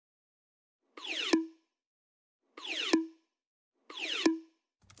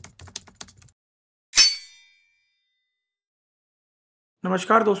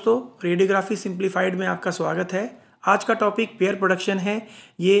नमस्कार दोस्तों, radiography simplified में आपका स्वागत है। आज का टॉपिक पेयर प्रोडक्शन है।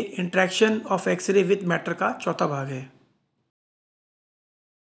 ये interaction of x ray with matter का चौथा भाग है।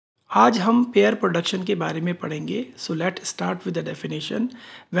 आज हम पेयर प्रोडक्शन के बारे में पढ़ेंगे। So let start with the definition.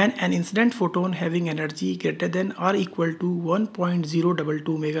 When an incident photon having energy greater than और equal to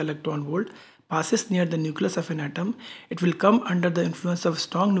 1.022 mega electron volt passes near the nucleus of an atom, it will come under the influence of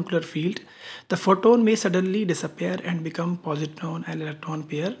strong nuclear field. The photon may suddenly disappear and become positron and electron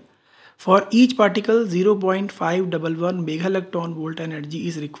pair. For each particle, 0.511 mega electron volt energy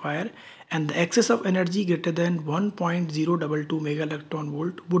is required, and the excess of energy greater than 1.022 mega electron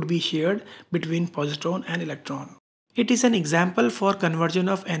volt would be shared between positron and electron. It is an example for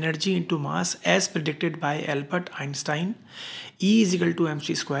conversion of energy into mass as predicted by Albert Einstein. E is equal to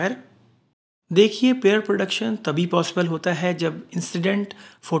mc square. देखिए, pair production तभी possible होता है जब incident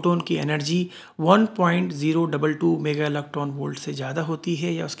photon की energy 1.022 mega electron volt से ज़्यादा होती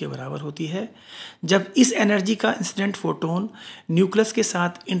है या उसके बराबर होती है। जब इस एनर्जी का इंसिडेंट फोटोन न्यूक्लियस के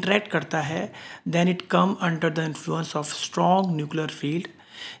साथ इंटरेक्ट करता है, then it come under the influence of strong nuclear field,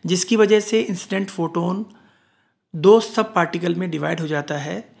 जिसकी वजह से इंसिडेंट फोटोन दो सब पार्टिकल में डिवाइड हो जाता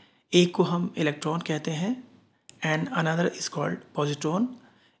है। एक को हम इलेक्ट्रॉन कहते हैं and another is called positron.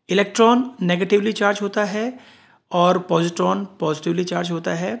 Electron negatively charge होता है और पॉजिट्रॉन पॉजिटिवली चार्ज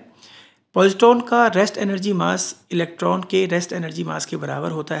होता है। पॉजिट्रॉन का रेस्ट एनर्जी मास इलेक्ट्रॉन के रेस्ट एनर्जी मास के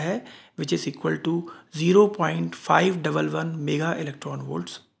बराबर होता है, which is equal to 0.511 mega electron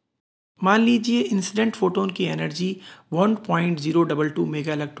volts. मान लीजिए इंसिडेंट फोटोन की एनर्जी 1.022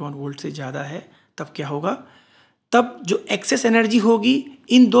 मेगा इलेक्ट्रॉन वोल्ट से ज़्यादा है, तब क्या होगा? तब जो एक्सेस एनर्जी होगी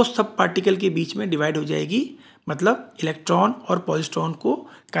इन दो सब पार्टिकल के बीच में डिवाइड हो जाएगी। मतलब इलेक्ट्रॉन और पॉजिट्रॉन को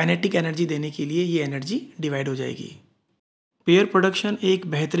काइनेटिक एनर्जी देने के लिए ये एनर्जी डिवाइड हो जाएगी। पेयर प्रोडक्शन एक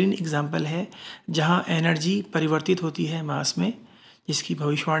बेहतरीन एग्जाम्पल है जहां एनर्जी परिवर्तित होती है मास में, जिसकी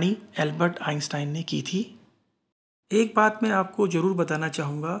भविष्यवाणी एल्बर्ट आइंस्टाइन ने की थी। एक बात मैं आपको ज़रूर बताना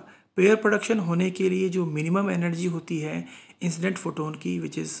चाहूँगा, पेयर प्रोडक्शन होने के लिए जो मिनिमम एनर्जी होती है इंसिडेंट फोटोन की,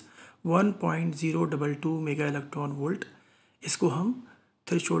 which is 1.022 mega electron volt, इसको हम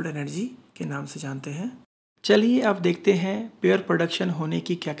थ्रेशोल्ड एनर्जी के नाम से जानते हैं। चलिए अब देखते हैं पेयर प्रोडक्शन होने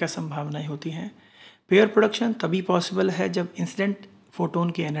की क्या क्या संभावनाएं होती हैं। पेयर प्रोडक्शन तभी पॉसिबल है जब इंसिडेंट फोटोन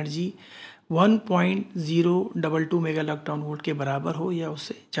की एनर्जी 1.022 मेगा इलेक्ट्रॉन वोल्ट के बराबर हो या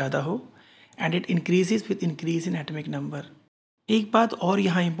उससे ज़्यादा हो, and it increases with increase in atomic number. एक बात और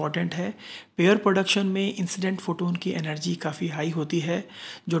यहाँ इम्पॉर्टेंट है, पेयर प्रोडक्शन में इंसिडेंट फोटोन की एनर्जी काफ़ी हाई होती है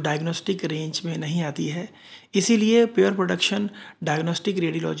जो डायग्नोस्टिक रेंज में नहीं आती है। इसीलिए पेयर प्रोडक्शन डायग्नोस्टिक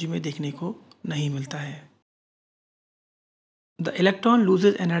रेडियोलॉजी में देखने को नहीं मिलता है। The electron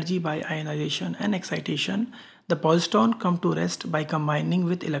loses energy by ionization and excitation. The positron come to rest by combining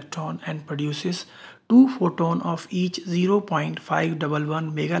with electron and produces two photon of each 0.511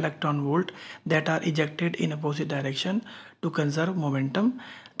 mega electron volt that are ejected in opposite direction to conserve momentum.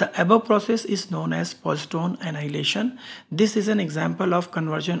 The above process is known as positron annihilation. This is an example of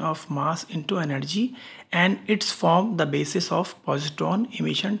conversion of mass into energy, and it's form the basis of positron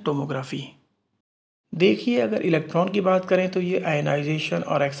emission tomography. देखिए, अगर electron की बात करें तो ये ionization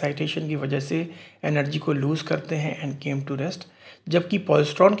और excitation की वजह से एनर्जी को लूज़ करते हैं एंड केम टू रेस्ट। जबकि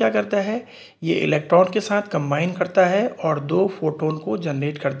पॉजिट्रॉन क्या करता है, ये इलेक्ट्रॉन के साथ कंबाइन करता है और दो फोटोन को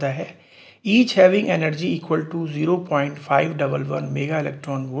जनरेट करता है, each having energy equal to 0.511 mega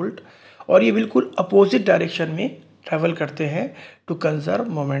electron volt, और ये बिल्कुल अपोजिट डायरेक्शन में ट्रैवल करते हैं टू कंजर्व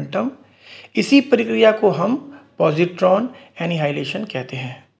मोमेंटम। इसी प्रक्रिया को हम पॉजिट्रॉन एनिहाइलेशन कहते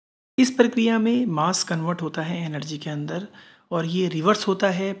हैं। इस प्रक्रिया में मास कन्वर्ट होता है एनर्जी के अंदर, और ये रिवर्स होता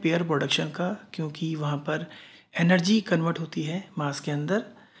है पेयर प्रोडक्शन का, क्योंकि वहाँ पर एनर्जी कन्वर्ट होती है मास के अंदर,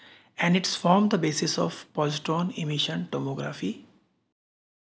 and it's form the basis of positron emission tomography.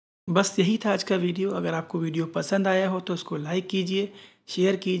 बस यही था आज का वीडियो। अगर आपको वीडियो पसंद आया हो तो उसको लाइक कीजिए,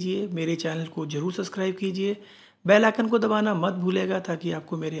 शेयर कीजिए, मेरे चैनल को ज़रूर सब्सक्राइब कीजिए, बेल आइकन को दबाना मत भूलिएगा ताकि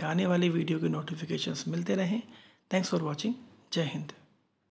आपको मेरे आने वाले वीडियो के नोटिफिकेशंस मिलते रहें। Thanks for watching. जय हिंद।